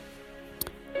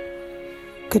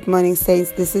Good morning,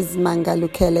 saints. This is Manga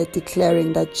Lukele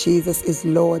declaring that Jesus is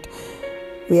Lord.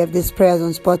 We have these prayers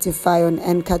on Spotify, on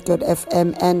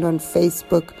Anchor.fm, and on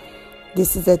Facebook.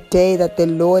 This is a day that the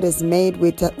Lord has made.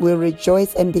 We'll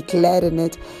rejoice and be glad in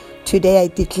it. Today I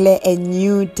declare a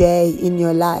new day in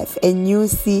your life, a new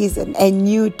season, a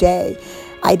new day.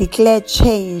 I declare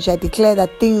change. I declare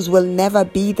that things will never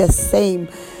be the same.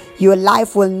 Your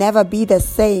life will never be the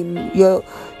same. Your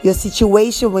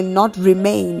situation will not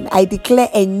remain. I declare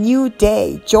a new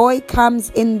day. Joy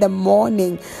comes in the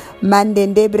morning.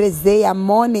 Mandende Brezea,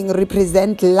 morning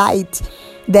represent light.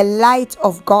 The light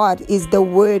of God is the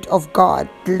word of God.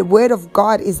 The word of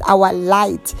God is our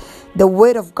light. The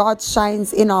word of God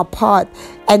shines in our path.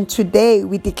 And today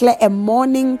we declare a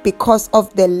morning because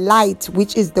of the light,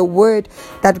 which is the word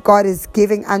that God is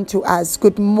giving unto us.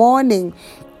 Good morning.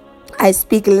 I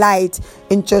speak light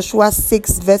in Joshua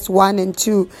 6 verse 1 and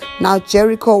 2. Now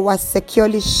Jericho was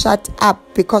securely shut up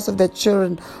because of the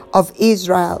children of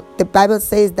Israel. The Bible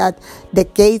says that the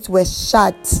gates were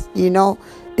shut,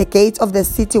 the gates of the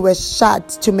city were shut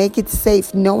to make it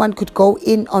safe. No one could go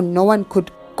in or no one could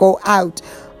go out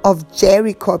of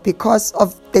Jericho because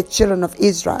of the children of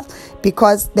Israel,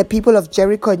 because the people of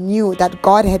Jericho knew that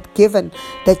God had given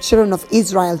the children of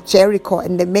Israel Jericho,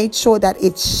 and they made sure that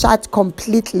it's shut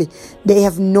completely. They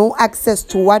have no access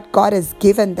to what God has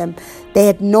given them. They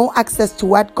had no access to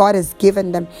what God has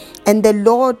given them. And the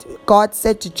Lord God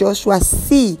said to Joshua,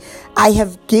 "See, I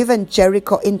have given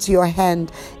Jericho into your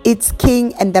hand, its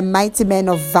king and the mighty men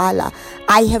of valor.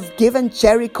 I have given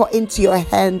Jericho into your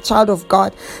hand," child of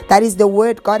God. That is the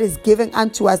word God is giving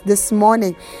unto us this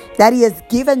morning, that He has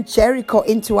given Jericho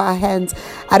into our hands.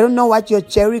 I don't know what your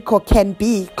Jericho can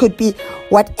be. Could be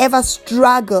whatever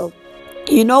struggle,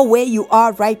 where you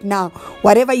are right now,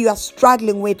 whatever you are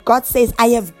struggling with. God says, "I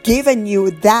have given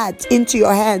you that into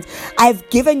your hands. I've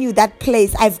given you that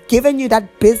place. I've given you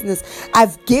that business.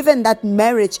 I've given that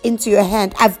marriage into your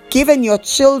hand. I've given your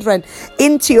children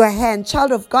into your hand."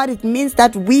 Child of God, it means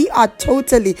that we are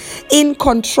totally in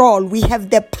control. We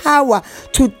have the power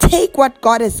to take what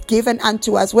God has given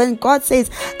unto us. When God says,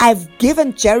 "I've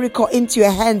given Jericho into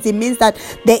your hands," it means that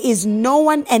there is no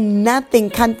one and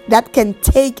nothing that can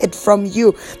take it from you.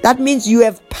 That means you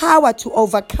have power to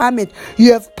overcome it.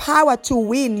 You have power to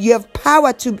win. You have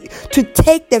power to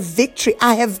take the victory.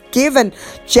 I have given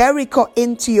Jericho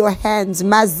into your hands.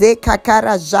 Mazeka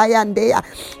karajayandea,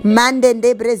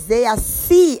 mandende brezea.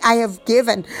 See, I have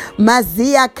given.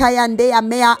 Mazia kayandea.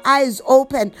 May our eyes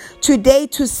open today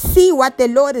to see what the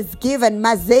Lord has given.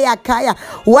 Mazea kaya.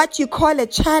 What you call a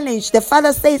challenge, the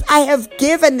Father says, "I have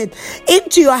given it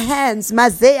into your hands."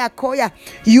 Mazea koya.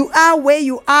 You are where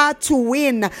you are to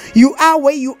win. You are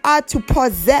where you are to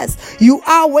possess. You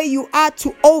are where you are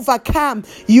to overcome.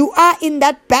 You are in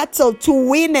that battle to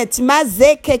win it. You are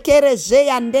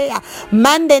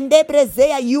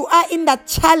in that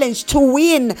challenge to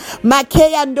win.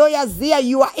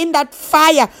 You are in that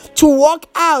fire to walk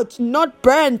out, not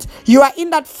burnt. You are in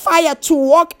that fire to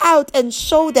walk out and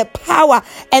show the power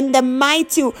and the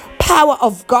mighty power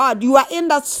of God. You are in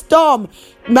that storm,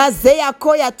 Mazea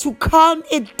Koya, to calm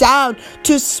it down,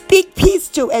 to speak peace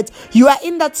to it. You are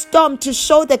in that storm to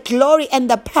show the glory and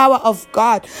the power of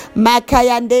God.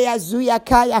 Makayandeya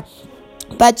Zuyakaya.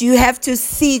 But you have to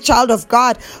see, child of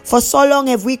God, for so long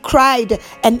have we cried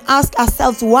and asked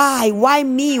ourselves, why? Why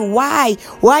me? Why?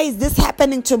 Why is this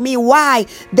happening to me? Why?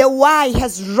 The why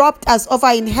has robbed us of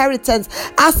our inheritance.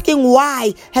 Asking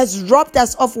why has robbed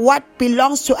us of what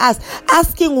belongs to us.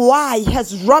 Asking why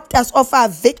has robbed us of our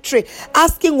victory.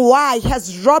 Asking why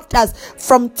has robbed us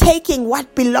from taking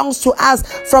what belongs to us,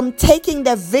 from taking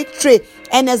the victory,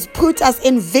 and has put us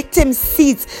in victim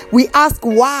seats. We ask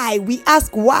why. We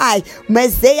ask why.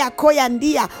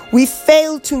 We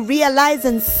fail to realize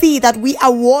and see that we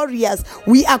are warriors.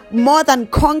 We are more than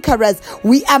conquerors.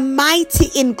 We are mighty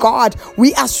in God.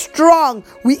 We are strong.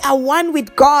 We are one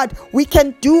with God. We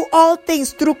can do all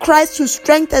things through Christ who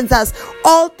strengthens us.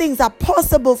 All things are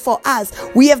possible for us.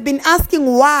 We have been asking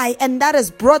why, and that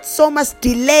has brought so much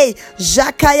delay.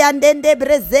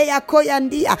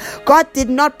 God did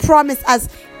not promise us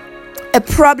a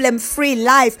problem-free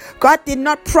life. God did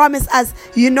not promise us,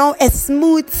 a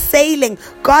smooth sailing.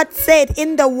 God said,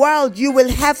 in the world you will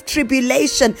have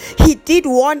tribulation. He did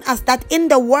warn us that in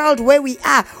the world where we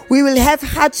are, we will have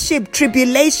hardship,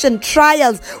 tribulation,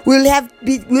 trials. We'll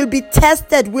be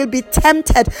tested, we'll be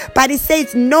tempted. But He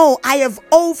says, no, I have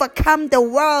overcome the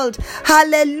world.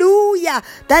 Hallelujah.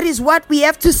 That is what we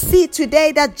have to see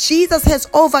today, that Jesus has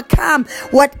overcome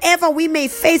whatever we may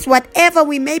face, whatever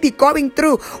we may be going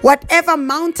through, whatever whatever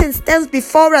mountain stands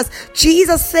before us,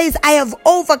 Jesus says, I have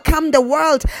overcome the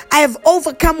world. I have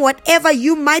overcome whatever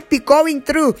you might be going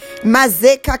through.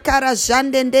 Mazeka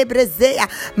karajande brezea,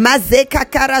 mazeka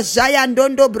karajaya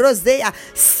ndondo brozea.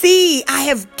 See, I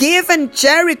have given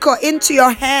Jericho into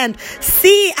your hand.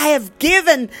 See, I have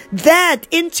given that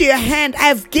into your hand. I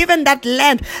have given that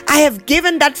land. I have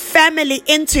given that family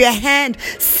into your hand.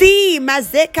 See,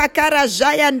 mazeka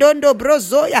karajaya ndondo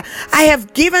brozoya. I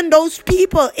have given those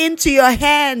people into your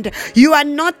hand. You are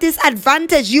not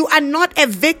disadvantaged. You are not a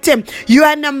victim. You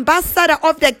are an ambassador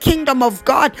of the kingdom of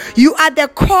God. You are the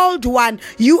called one.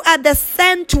 You are the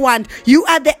sent one. You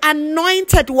are the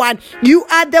anointed one. You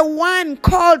are the one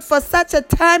called for such a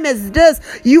time as this.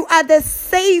 You are the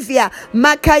Savior.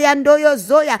 Makayandoyo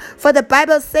Zoya. For the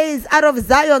Bible says, out of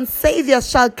Zion, Savior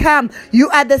shall come. You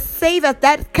are the Savior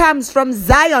that comes from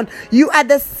Zion. You are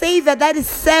the Savior that is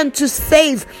sent to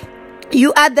save.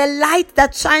 You are the light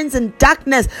that shines in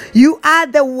darkness. You are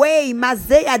the way,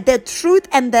 Mazea, the truth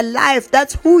and the life.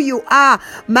 That's who you are.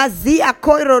 Mazia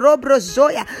koirorobro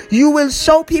zoya. You will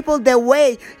show people the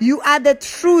way. You are the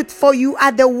truth, for you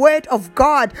are the word of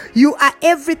God. You are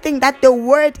everything that the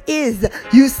word is.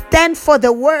 You stand for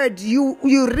the word. You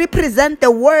represent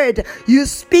the word. You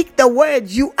speak the word.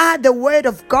 You are the word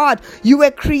of God. You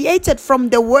were created from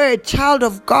the word, child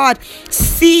of God.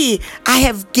 See, I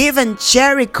have given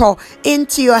Jericho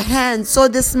into your hands. So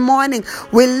this morning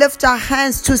we lift our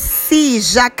hands to see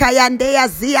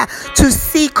to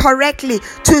see correctly,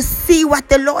 to see what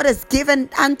the Lord has given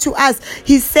unto us.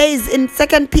 He says in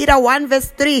 2 Peter 1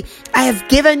 verse 3, I have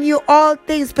given you all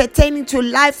things pertaining to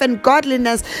life and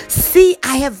godliness. See,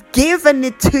 I have given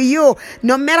it to you.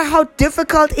 No matter how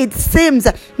difficult it seems,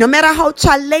 no matter how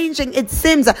challenging it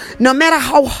seems, no matter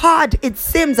how hard it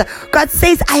seems, God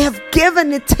says, I have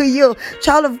given it to you.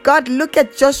 Child of God, look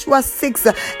at Joshua 6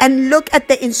 and look at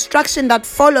the instruction that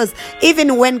follows.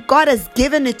 Even when God has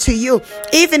given it to you,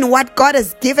 even what God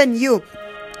has given you,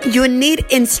 you need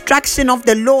instruction of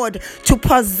the Lord to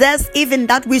possess even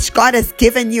that which God has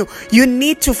given you. You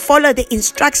need to follow the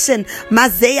instruction.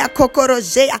 Mazea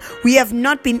kokorojea. We have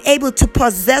not been able to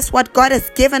possess what God has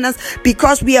given us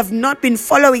because we have not been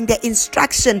following the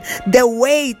instruction, the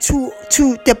way to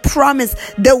the promise,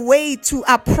 the way to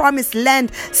our promised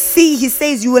land. See, he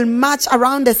says you will march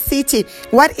around the city.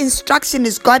 What instruction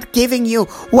is God giving you?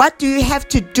 What do you have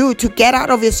to do to get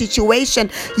out of your situation?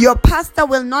 Your pastor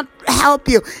will not help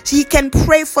you. He can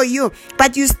pray for you,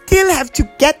 but you still have to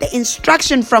get the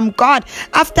instruction from God.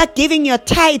 After giving your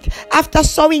tithe, after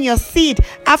sowing your seed,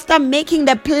 after making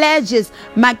the pledges,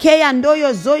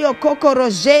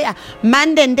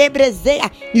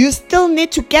 you still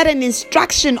need to get an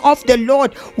instruction of the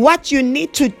Lord, what you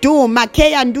need to do.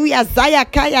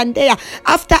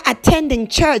 After attending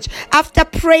church, after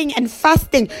praying and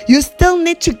fasting, you still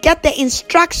need to get the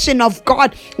instruction of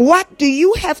God. What do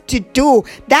you have to do?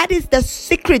 That is the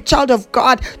secret, child of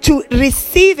God, to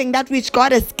receiving that which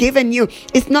God has given you.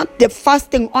 It's not the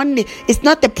fasting only. It's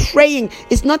not the praying.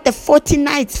 It's not the 40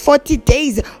 nights, 40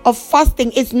 days of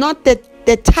fasting. It's not the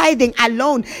tithing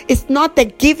alone. It's not the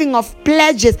giving of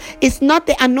pledges. It's not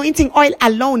the anointing oil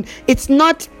alone. It's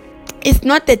not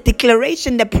the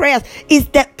declaration, the prayers. It's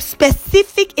the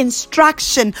specific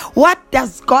instruction. What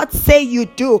does God say you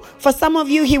do? For some of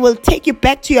you, he will take you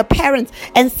back to your parents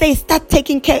and say, start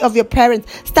taking care of your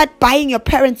parents. Start buying your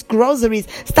parents groceries.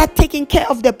 Start taking care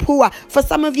of the poor. For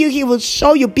some of you, he will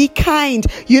show you be kind.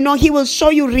 He will show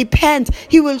you repent.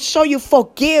 He will show you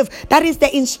forgive. That is the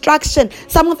instruction.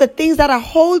 Some of the things that are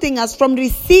holding us from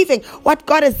receiving what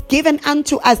God has given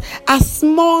unto us are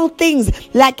small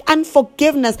things like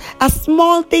unforgiveness, are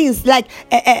small things like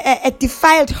a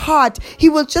defiled heart. He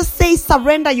will just say,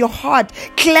 surrender your heart,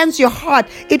 cleanse your heart.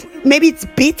 Maybe it's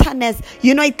bitterness.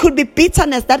 It could be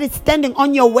bitterness that is standing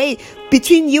on your way.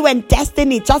 Between you and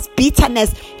destiny, just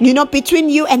bitterness. Between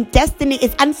you and destiny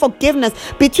is unforgiveness.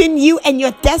 Between you and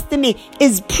your destiny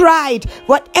is pride.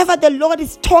 Whatever the Lord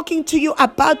is talking to you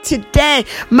about today,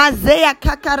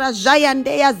 the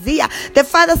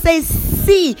Father says,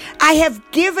 see, I have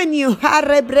given you,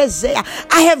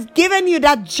 I have given you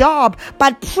that job,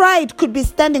 but pride could be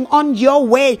standing on your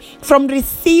way from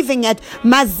receiving it.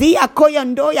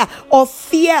 Or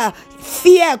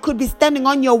fear could be standing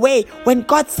on your way when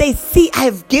God says, see, I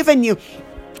have given you.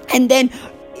 And then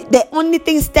the only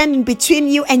thing standing between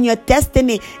you and your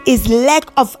destiny is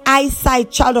lack of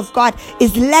eyesight, child of God,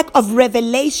 is lack of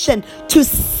revelation to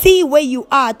see where you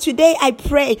are. Today I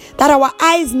pray that our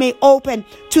eyes may open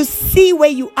to see where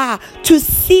you are, to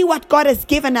see what God has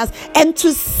given us, and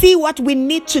to see what we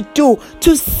need to do,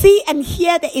 to see and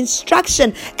hear the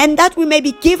instruction, and that we may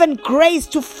be given grace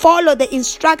to follow the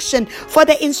instruction. For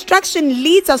the instruction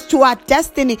leads us to our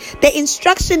destiny. The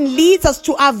instruction leads us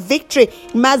to our victory.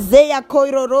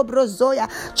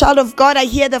 Child of God, I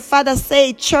hear the Father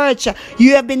say, church,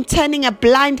 you have been turning a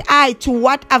blind eye to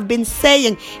what I've been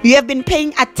saying. You have been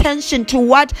paying attention to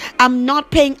what I'm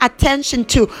not paying attention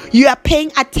to. You are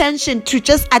paying attention to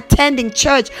just attending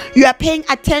church. You are paying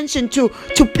attention to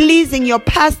pleasing your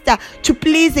pastor, to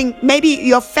pleasing maybe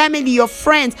your family, your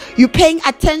friends. You're paying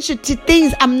attention to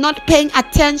things I'm not paying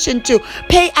attention to.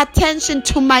 Pay attention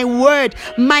to my word,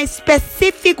 my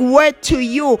specific word to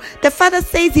you. The Father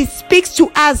says He speaks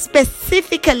to us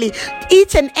specifically,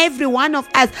 each and every one of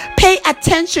us. Pay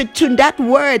attention to that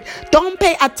word. Don't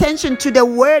pay attention to the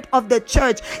word of the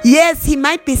church. Yes, He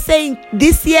might be saying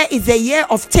this year is a year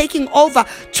of taking over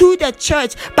to the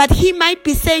church, but He might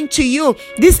be saying to you,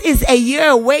 this is a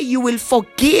year where you will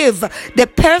forgive the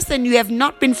person you have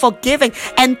not been forgiving,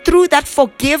 and through that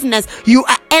forgiveness you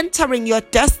are entering your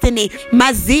destiny.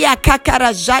 Mazia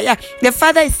kakarajaya. The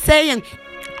Father is saying,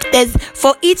 there's,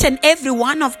 for each and every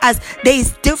one of us, there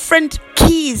is different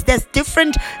keys, there's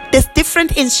different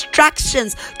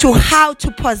instructions to how to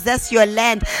possess your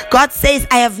land. God says,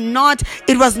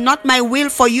 it was not my will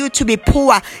for you to be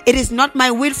poor. It is not my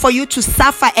will for you to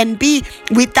suffer and be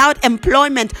without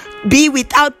employment, be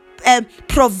without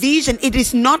provision. It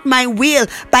is not my will,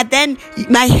 but then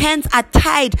my hands are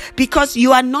tied because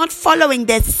you are not following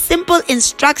the simple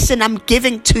instruction I'm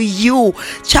giving to you.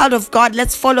 Child of God,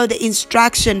 let's follow the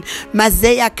instruction.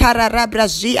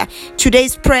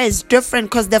 Today's prayer is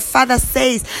different because the Father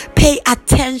says, pay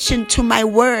attention to my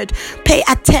word. Pay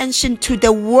attention to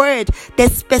the word, the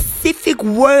specific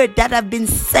word that I've been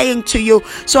saying to you.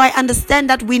 So I understand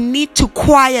that we need to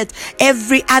quiet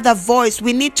every other voice.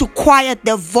 We need to quiet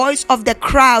the voice of the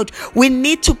crowd. We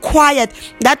need to quiet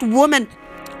that woman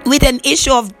with an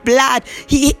issue of blood.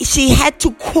 She had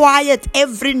to quiet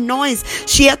every noise.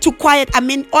 She had to quiet.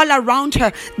 All around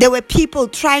her, there were people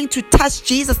trying to touch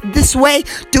Jesus this way,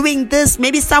 doing this.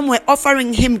 Maybe some were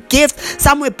offering Him gifts.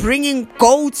 Some were bringing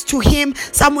goats to Him.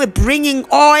 Some were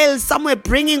bringing oil. Some were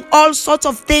bringing all sorts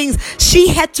of things. She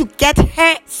had to get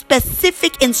her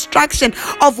specific instruction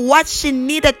of what she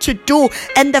needed to do.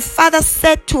 And the Father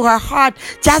said to her heart,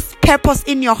 just purpose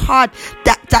in your heart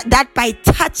that by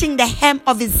touching the hem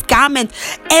of His garment,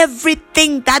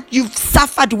 everything that you've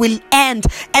suffered will end.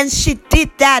 And she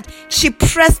did that. She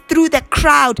pressed through the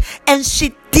crowd and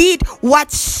she did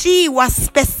what she was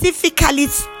specifically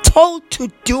told to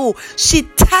do. She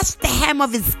touched the hem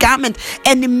of His garment,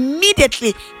 and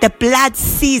immediately the blood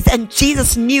ceased, and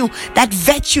Jesus knew that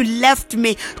virtue left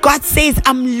me. God says,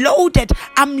 I'm loaded,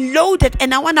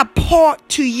 and I want to pour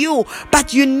to you,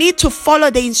 but you need to follow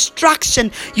the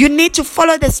instruction. You need to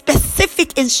follow the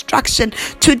specific instruction.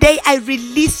 Today I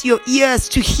release your ears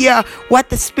to hear what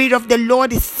the Spirit of the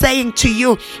Lord is saying to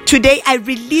you. Today I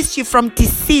release you from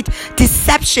deceit,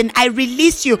 deception. I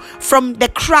release you from the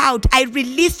crowd. I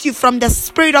release you from the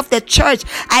spirit of the church.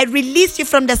 I release you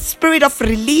from the spirit of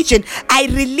religion. I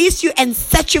release you and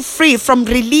set you free from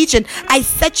religion. I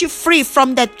set you free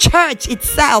from the church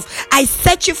itself. I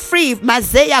set you free,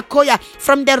 Mazeya Koya,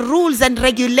 from the rules and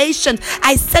regulations.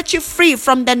 I set you free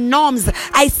from the norms.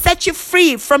 I set you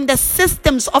free from the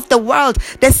systems of the world,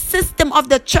 the system of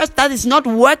the church that is not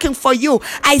working for you.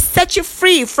 I set you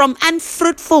free from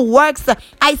unfruitful works.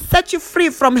 I set you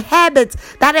free from habits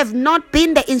that have not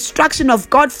been the instruction of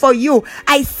God for you.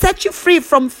 I set you free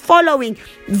from following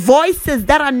voices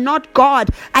that are not God.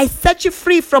 I set you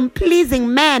free from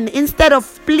pleasing man instead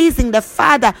of pleasing the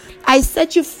Father. I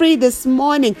set you free this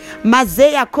morning,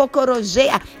 Mazeya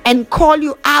Kokorojea, and call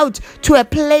you out to a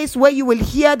place where you will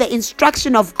hear the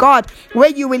instruction of God, where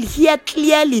you will hear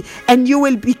clearly and you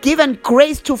will be given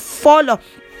grace to follow.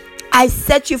 I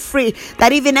set you free,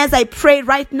 that even as I pray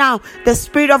right now, the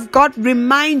Spirit of God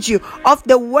remind you of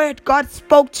the word God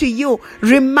spoke to you,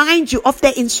 remind you of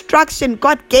the instruction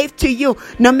God gave to you.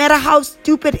 No matter how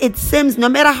stupid it seems, no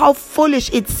matter how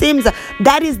foolish it seems,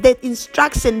 that is the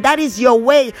instruction, that is your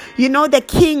way. You know, the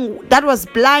king that was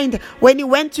blind, when he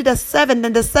went to the servant,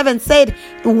 and the servant said,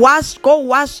 go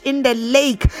wash in the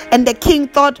lake. And the king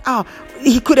thought,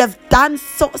 he could have done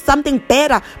something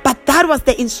better, but that was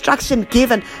the instruction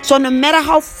given. So no matter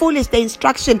how foolish the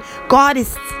instruction, God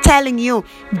is telling you,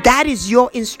 that is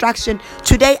your instruction.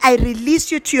 Today, I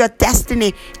release you to your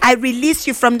destiny. I release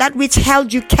you from that which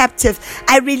held you captive.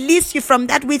 I release you from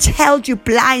that which held you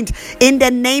blind. In the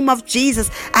name of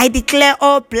Jesus, I declare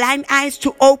all blind eyes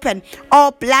to open,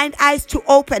 all blind eyes to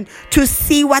open, to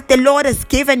see what the Lord has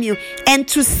given you and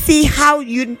to see how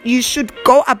you should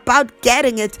go about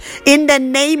getting it. In the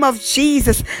name of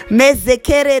Jesus.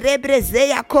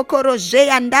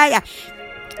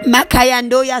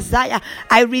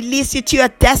 I release you to your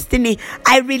destiny.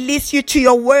 I release you to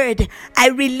your word. I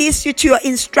release you to your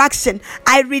instruction.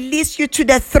 I release you to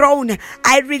the throne.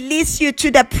 I release you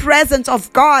to the presence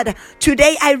of God.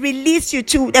 Today I release you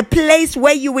to a place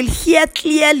where you will hear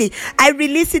clearly. I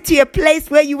release you to a place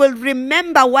where you will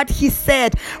remember what He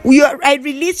said. I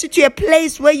release you to a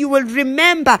place where you will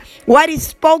remember what He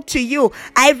spoke to you.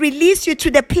 I release you to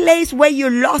the place where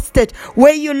you lost it.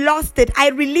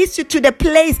 I release you to the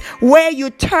place where you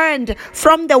turned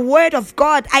from the word of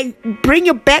God. I bring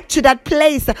you back to that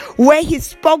place where He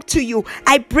spoke to you.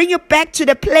 I bring you back to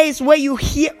the place where you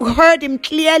heard Him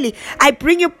clearly. I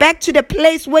bring you back to the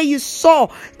place where you saw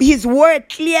His word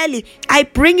clearly. I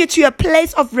bring you to a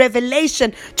place of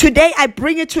revelation. Today I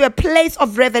bring you to a place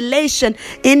of revelation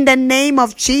in the name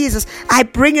of Jesus. I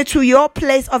bring you to your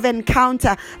place of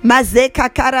encounter. Today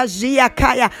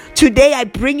I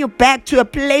bring you back to a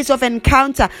place of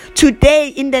encounter.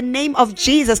 Today, in the name of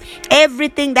Jesus,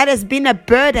 everything that has been a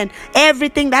burden,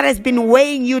 everything that has been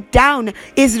weighing you down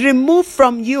is removed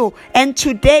from you. And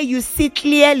today you see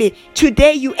clearly.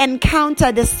 Today you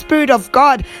encounter the Spirit of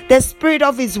God, the Spirit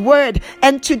of His word.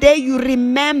 And today you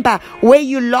remember where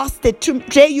you lost it.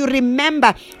 Today you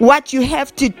remember what you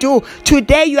have to do.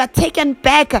 Today you are taken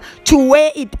back to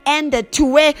where it ended, to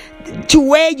where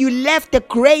you left the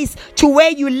grace, to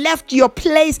where you left your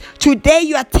place. Today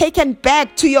you are taken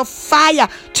back to your fire,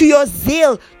 to your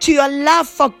zeal, to your love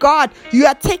for God. You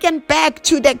are taken back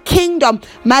to the kingdom.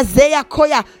 Mazea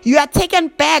Koya. You are taken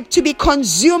back to be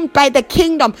consumed by the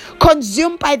kingdom,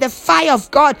 consumed by the fire of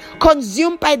God,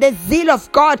 consumed by the zeal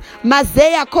of God.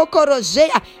 Mazea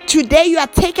Kokorojea. Today you are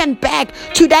taken back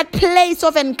to that place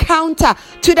of encounter,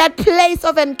 to that place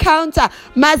of encounter.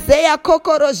 Mazea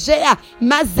Kokorojea.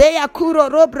 Mazea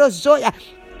Kurorobrozoya.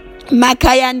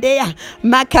 Makayandea,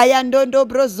 Makayandondo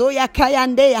brozoya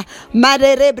kayandea,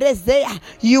 Marerebrezea.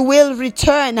 You will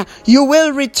return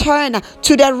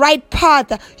to the right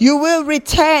path. You will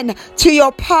return to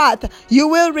your path. You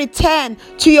will return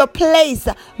to your place.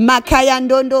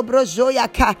 Makayandondo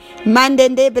brozoya ka,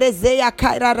 Mandende brezea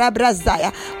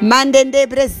kararabrazaya, Mandende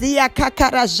brezea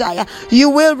kakarajaya. You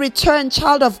will return,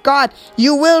 child of God.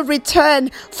 You will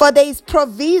return, for there is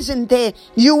provision there.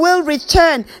 You will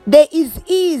return. There is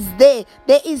ease there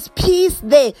is peace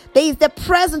there is the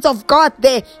presence of God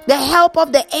there, the help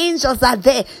of the angels are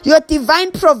there, your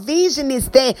divine provision is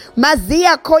there.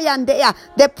 Mazia Koyandea,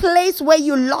 the place where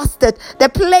you lost it, the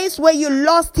place where you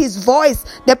lost His voice,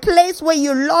 the place where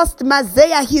you lost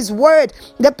Mazea His word,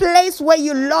 the place where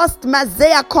you lost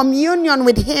Mazea communion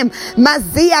with Him.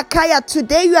 Mazia Kaya,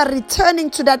 today you are returning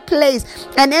to that place,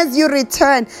 and as you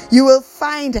return, you will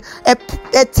find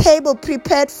a table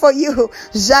prepared for you.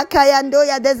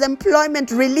 Jakayandoya, there's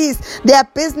employment release, there are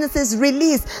businesses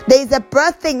released, there is a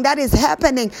birthing that is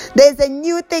happening, there is a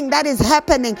new thing that is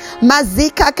happening.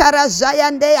 Mazika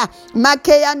Karajayandeya,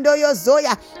 Makayandoyo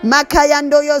Zoya,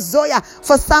 Makayandoyo Zoya.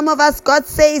 For some of us, God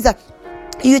says,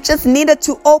 you just needed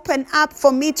to open up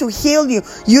for me to heal you.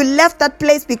 You left that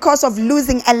place because of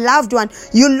losing a loved one.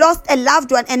 You lost a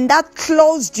loved one and that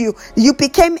closed you. You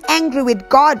became angry with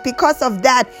God because of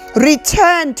that.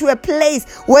 Return to a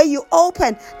place where you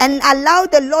open and allow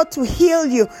the Lord to heal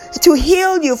you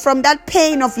from that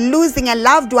pain of losing a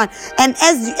loved one. And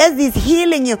as He's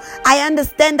healing you, I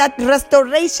understand that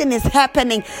restoration is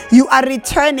happening. You are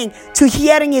returning to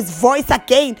hearing His voice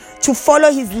again, to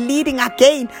follow His leading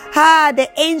again.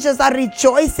 The angels are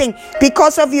rejoicing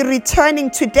because of you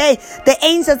returning today. The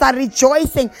angels are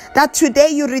rejoicing that today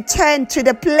you return to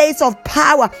the place of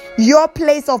power, your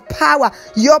place of power,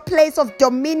 your place of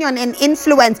dominion and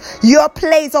influence, your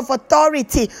place of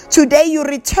authority. Today you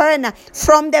return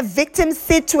from the victim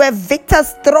seat to a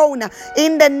victor's throne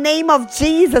in the name of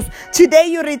Jesus. Today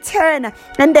you return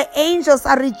and the angels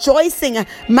are rejoicing.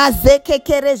 I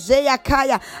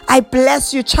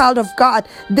bless you, child of God.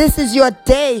 This is your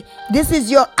day. This is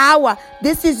is your hour.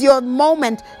 This is your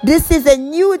moment. This is a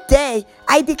new day.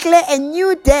 I declare a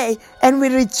new day, and we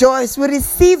rejoice. We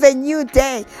receive a new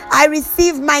day. I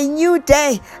receive my new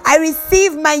day. I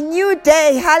receive my new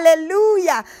day.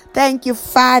 Hallelujah. Thank you,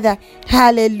 Father.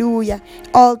 Hallelujah.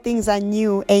 All things are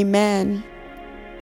new. Amen.